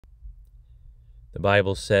The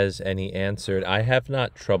Bible says, "And he answered, I have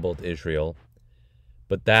not troubled Israel,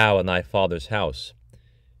 but thou and thy father's house,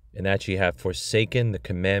 and that ye have forsaken the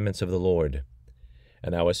commandments of the Lord,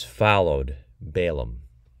 and thou hast followed Balaam."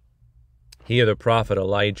 Here the prophet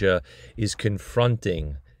Elijah is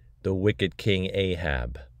confronting the wicked king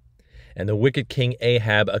Ahab. And the wicked king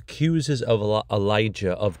Ahab accuses of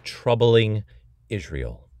Elijah of troubling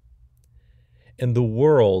Israel. And the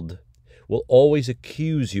world will always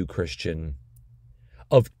accuse you, Christian,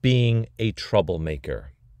 of being a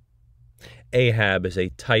troublemaker. Ahab is a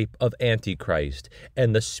type of Antichrist,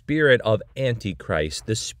 and the spirit of Antichrist,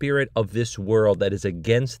 the spirit of this world that is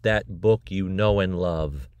against that book you know and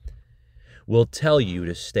love, will tell you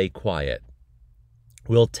to stay quiet,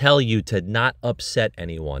 will tell you to not upset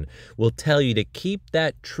anyone, will tell you to keep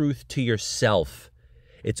that truth to yourself.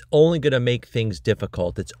 It's only going to make things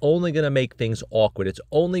difficult. It's only going to make things awkward. It's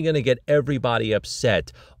only going to get everybody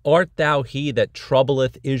upset. Art thou he that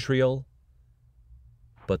troubleth Israel?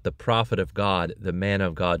 But the prophet of God, the man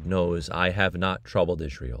of God, knows, I have not troubled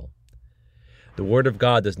Israel. The word of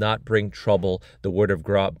God does not bring trouble. The word of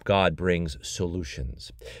God brings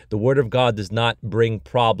solutions. The word of God does not bring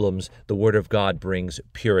problems. The word of God brings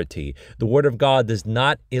purity. The word of God does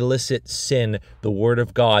not elicit sin. The word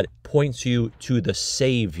of God points you to the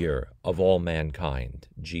Savior of all mankind,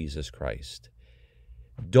 Jesus Christ.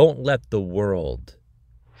 Don't let the world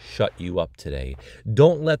shut you up today.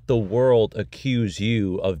 Don't let the world accuse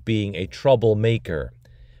you of being a troublemaker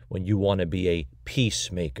when you want to be a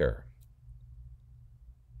peacemaker.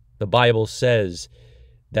 The Bible says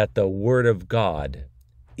that the Word of God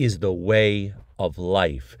is the way of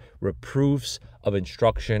life. Reproofs of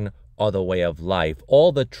instruction are the way of life.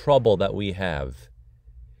 All the trouble that we have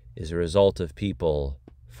is a result of people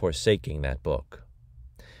forsaking that book.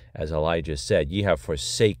 As Elijah said, ye have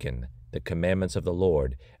forsaken the commandments of the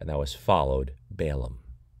Lord, and thou hast followed Balaam.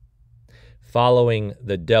 Following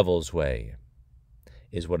the devil's way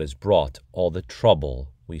is what has brought all the trouble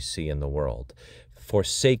we see in the world.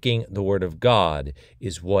 Forsaking the word of God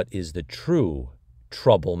is what is the true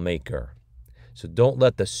troublemaker. So don't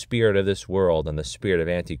let the spirit of this world and the spirit of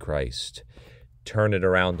Antichrist turn it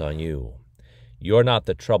around on you. You're not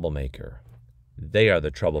the troublemaker. They are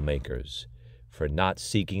the troublemakers for not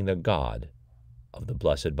seeking the God of the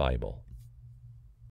blessed Bible.